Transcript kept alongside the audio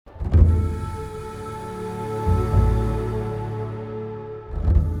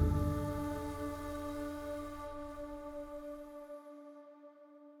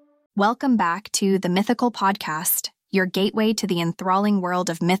Welcome back to the Mythical Podcast, your gateway to the enthralling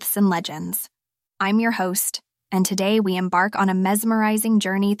world of myths and legends. I'm your host, and today we embark on a mesmerizing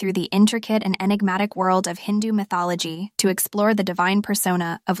journey through the intricate and enigmatic world of Hindu mythology to explore the divine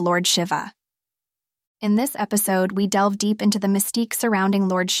persona of Lord Shiva. In this episode, we delve deep into the mystique surrounding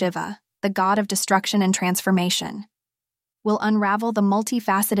Lord Shiva, the god of destruction and transformation. We'll unravel the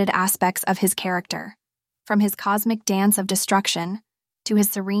multifaceted aspects of his character, from his cosmic dance of destruction to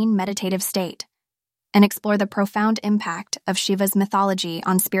his serene meditative state, and explore the profound impact of Shiva's mythology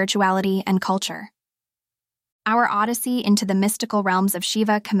on spirituality and culture. Our odyssey into the mystical realms of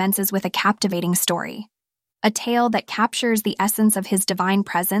Shiva commences with a captivating story, a tale that captures the essence of his divine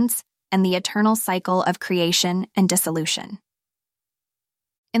presence and the eternal cycle of creation and dissolution.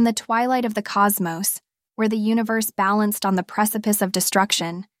 In the twilight of the cosmos, where the universe balanced on the precipice of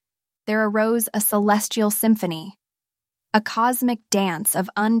destruction, there arose a celestial symphony, a cosmic dance of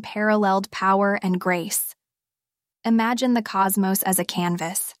unparalleled power and grace. Imagine the cosmos as a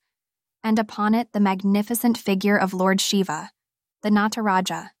canvas, and upon it the magnificent figure of Lord Shiva, the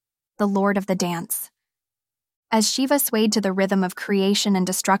Nataraja, the Lord of the Dance. As Shiva swayed to the rhythm of creation and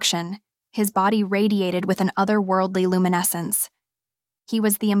destruction, his body radiated with an otherworldly luminescence. He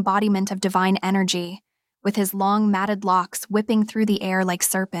was the embodiment of divine energy, with his long matted locks whipping through the air like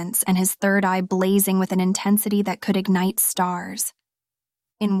serpents and his third eye blazing with an intensity that could ignite stars.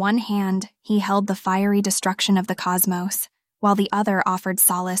 In one hand, he held the fiery destruction of the cosmos, while the other offered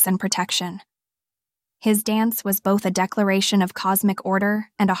solace and protection. His dance was both a declaration of cosmic order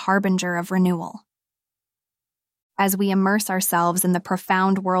and a harbinger of renewal. As we immerse ourselves in the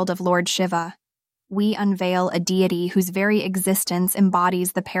profound world of Lord Shiva, we unveil a deity whose very existence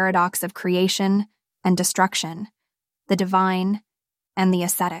embodies the paradox of creation and destruction, the divine and the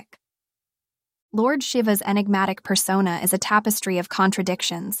ascetic. Lord Shiva's enigmatic persona is a tapestry of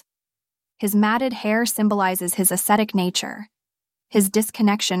contradictions. His matted hair symbolizes his ascetic nature, his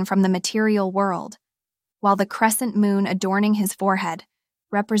disconnection from the material world, while the crescent moon adorning his forehead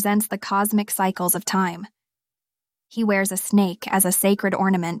represents the cosmic cycles of time. He wears a snake as a sacred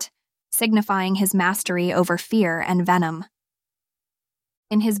ornament, signifying his mastery over fear and venom.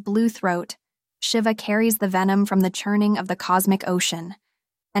 In his blue throat, Shiva carries the venom from the churning of the cosmic ocean,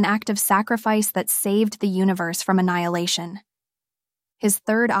 an act of sacrifice that saved the universe from annihilation. His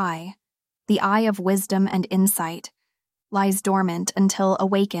third eye, the eye of wisdom and insight, lies dormant until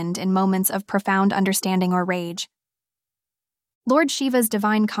awakened in moments of profound understanding or rage. Lord Shiva's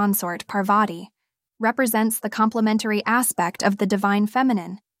divine consort, Parvati, represents the complementary aspect of the divine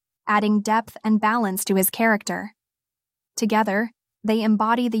feminine, adding depth and balance to his character. Together, they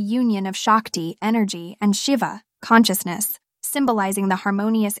embody the union of Shakti, energy, and Shiva, consciousness, symbolizing the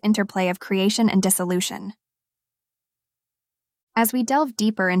harmonious interplay of creation and dissolution. As we delve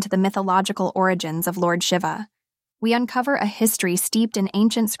deeper into the mythological origins of Lord Shiva, we uncover a history steeped in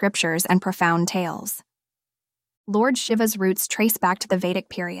ancient scriptures and profound tales. Lord Shiva's roots trace back to the Vedic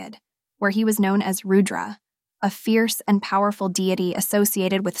period, where he was known as Rudra, a fierce and powerful deity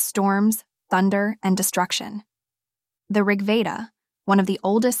associated with storms, thunder, and destruction. The Rig Veda, one of the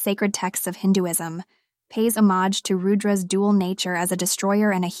oldest sacred texts of Hinduism, pays homage to Rudra's dual nature as a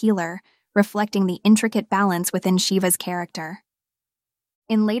destroyer and a healer, reflecting the intricate balance within Shiva's character.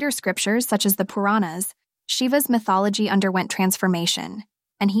 In later scriptures, such as the Puranas, Shiva's mythology underwent transformation,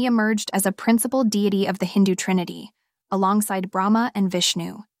 and he emerged as a principal deity of the Hindu Trinity, alongside Brahma and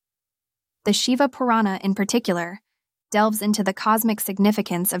Vishnu. The Shiva Purana, in particular, delves into the cosmic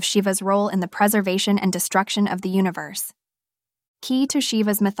significance of Shiva's role in the preservation and destruction of the universe. Key to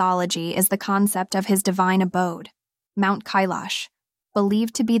Shiva's mythology is the concept of his divine abode, Mount Kailash,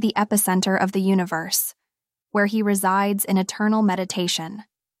 believed to be the epicenter of the universe, where he resides in eternal meditation.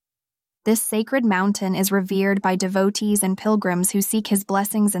 This sacred mountain is revered by devotees and pilgrims who seek his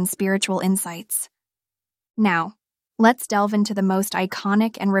blessings and spiritual insights. Now, let's delve into the most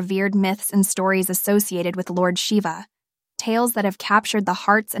iconic and revered myths and stories associated with Lord Shiva, tales that have captured the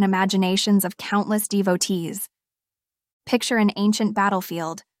hearts and imaginations of countless devotees. Picture an ancient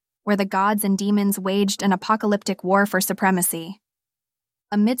battlefield, where the gods and demons waged an apocalyptic war for supremacy.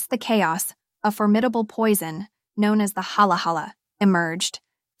 Amidst the chaos, a formidable poison, known as the Halahala, emerged,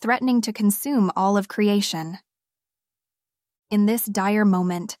 threatening to consume all of creation. In this dire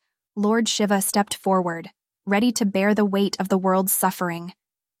moment, Lord Shiva stepped forward, ready to bear the weight of the world's suffering.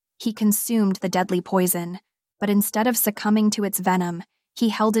 He consumed the deadly poison, but instead of succumbing to its venom, he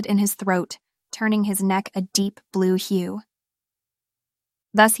held it in his throat, turning his neck a deep blue hue.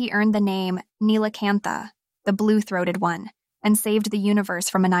 Thus he earned the name Nilakantha, the blue-throated one, and saved the universe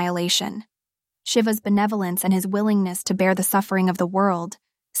from annihilation. Shiva's benevolence and his willingness to bear the suffering of the world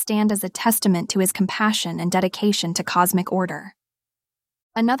stand as a testament to his compassion and dedication to cosmic order.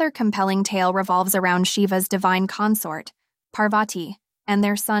 Another compelling tale revolves around Shiva's divine consort, Parvati, and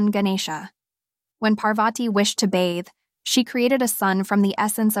their son Ganesha. When Parvati wished to bathe, she created a son from the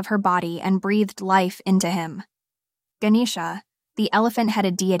essence of her body and breathed life into him. Ganesha, the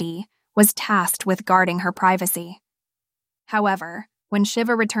elephant-headed deity, was tasked with guarding her privacy. However, when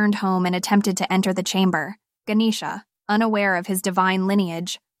Shiva returned home and attempted to enter the chamber, Ganesha, unaware of his divine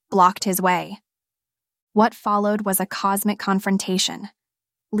lineage, blocked his way. What followed was a cosmic confrontation,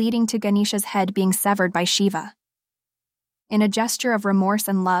 leading to Ganesha's head being severed by Shiva. In a gesture of remorse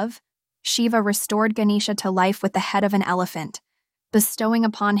and love, Shiva restored Ganesha to life with the head of an elephant, bestowing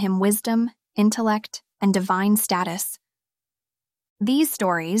upon him wisdom, intellect, and divine status. These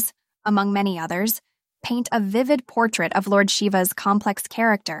stories, among many others, paint a vivid portrait of Lord Shiva's complex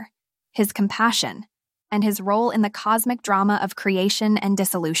character, his compassion, and his role in the cosmic drama of creation and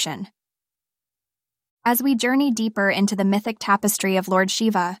dissolution. As we journey deeper into the mythic tapestry of Lord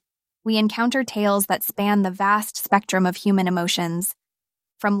Shiva, we encounter tales that span the vast spectrum of human emotions,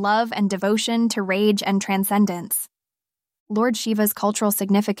 from love and devotion to rage and transcendence. Lord Shiva's cultural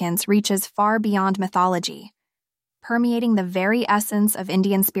significance reaches far beyond mythology, permeating the very essence of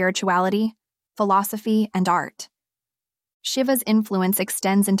Indian spirituality, philosophy, and art. Shiva's influence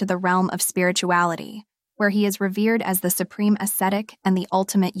extends into the realm of spirituality, where he is revered as the supreme ascetic and the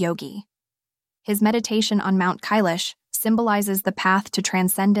ultimate yogi. His meditation on Mount Kailash symbolizes the path to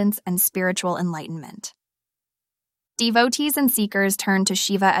transcendence and spiritual enlightenment. Devotees and seekers turn to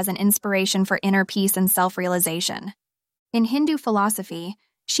Shiva as an inspiration for inner peace and self-realization. In Hindu philosophy,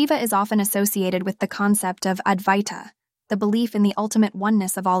 Shiva is often associated with the concept of Advaita, the belief in the ultimate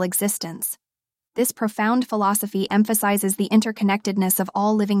oneness of all existence. This profound philosophy emphasizes the interconnectedness of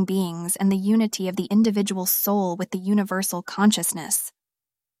all living beings and the unity of the individual soul with the universal consciousness.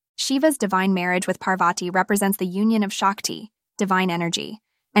 Shiva's divine marriage with Parvati represents the union of Shakti, divine energy,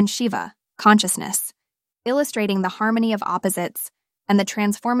 and Shiva, consciousness, illustrating the harmony of opposites and the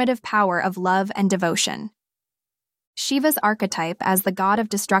transformative power of love and devotion. Shiva's archetype as the god of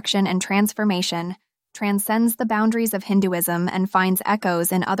destruction and transformation transcends the boundaries of Hinduism and finds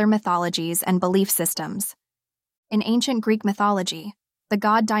echoes in other mythologies and belief systems. In ancient Greek mythology, the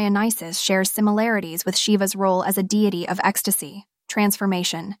god Dionysus shares similarities with Shiva's role as a deity of ecstasy,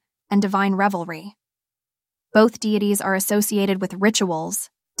 transformation, and divine revelry. Both deities are associated with rituals,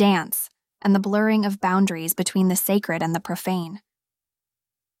 dance, and the blurring of boundaries between the sacred and the profane.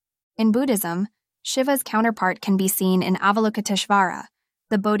 In Buddhism, Shiva's counterpart can be seen in Avalokiteshvara,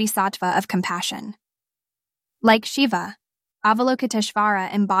 the bodhisattva of compassion. Like Shiva,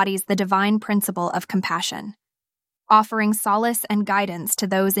 Avalokiteshvara embodies the divine principle of compassion, offering solace and guidance to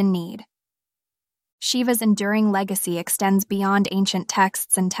those in need. Shiva's enduring legacy extends beyond ancient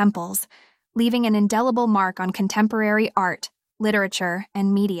texts and temples, leaving an indelible mark on contemporary art, literature,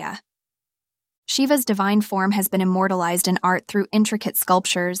 and media. Shiva's divine form has been immortalized in art through intricate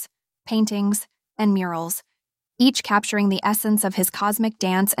sculptures, paintings, and murals, each capturing the essence of his cosmic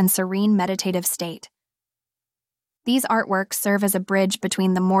dance and serene meditative state. These artworks serve as a bridge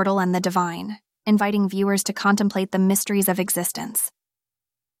between the mortal and the divine, inviting viewers to contemplate the mysteries of existence.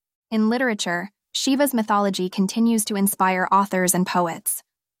 In literature, Shiva's mythology continues to inspire authors and poets.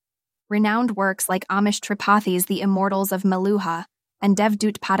 Renowned works like Amish Tripathi's The Immortals of Meluha and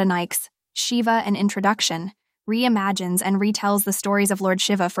Devdut Patanaik's Shiva: An Introduction reimagines and retells the stories of Lord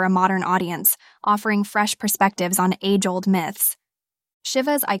Shiva for a modern audience, offering fresh perspectives on age-old myths.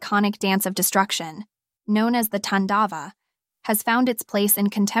 Shiva's iconic dance of destruction, known as the Tandava, has found its place in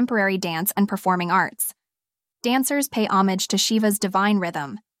contemporary dance and performing arts. Dancers pay homage to Shiva's divine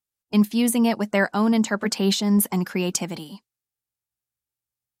rhythm, infusing it with their own interpretations and creativity.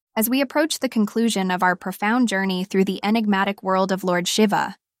 As we approach the conclusion of our profound journey through the enigmatic world of Lord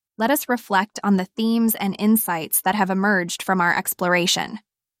Shiva, let us reflect on the themes and insights that have emerged from our exploration.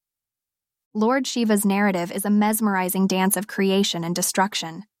 Lord Shiva's narrative is a mesmerizing dance of creation and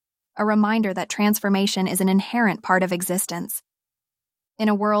destruction, a reminder that transformation is an inherent part of existence. In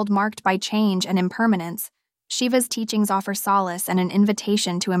a world marked by change and impermanence, Shiva's teachings offer solace and an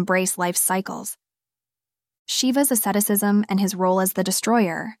invitation to embrace life's cycles. Shiva's asceticism and his role as the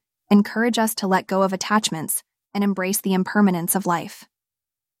destroyer encourage us to let go of attachments and embrace the impermanence of life.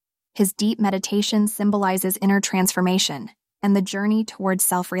 His deep meditation symbolizes inner transformation and the journey towards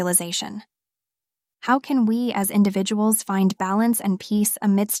self-realization. How can we as individuals find balance and peace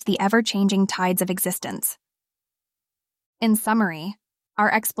amidst the ever-changing tides of existence? In summary,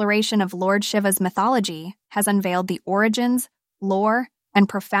 our exploration of Lord Shiva's mythology has unveiled the origins, lore, and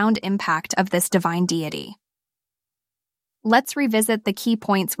profound impact of this divine deity. Let's revisit the key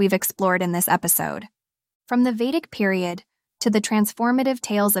points we've explored in this episode. From the Vedic period to the transformative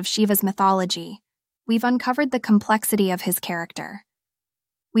tales of Shiva's mythology, we've uncovered the complexity of his character.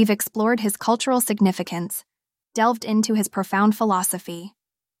 We've explored his cultural significance, delved into his profound philosophy,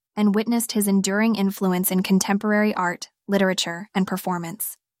 and witnessed his enduring influence in contemporary art, literature, and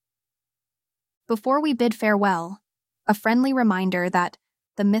performance. Before we bid farewell, a friendly reminder that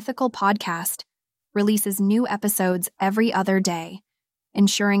the Mythical Podcast releases new episodes every other day,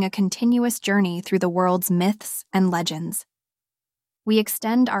 ensuring a continuous journey through the world's myths and legends. We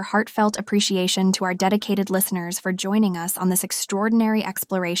extend our heartfelt appreciation to our dedicated listeners for joining us on this extraordinary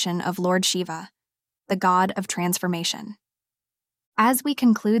exploration of Lord Shiva, the god of transformation. As we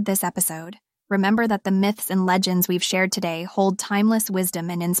conclude this episode, remember that the myths and legends we've shared today hold timeless wisdom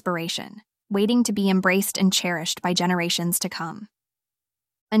and inspiration, waiting to be embraced and cherished by generations to come.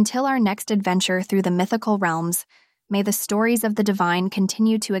 Until our next adventure through the mythical realms, may the stories of the divine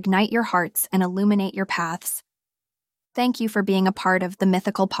continue to ignite your hearts and illuminate your paths. Thank you for being a part of the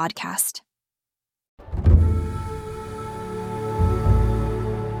Mythical Podcast.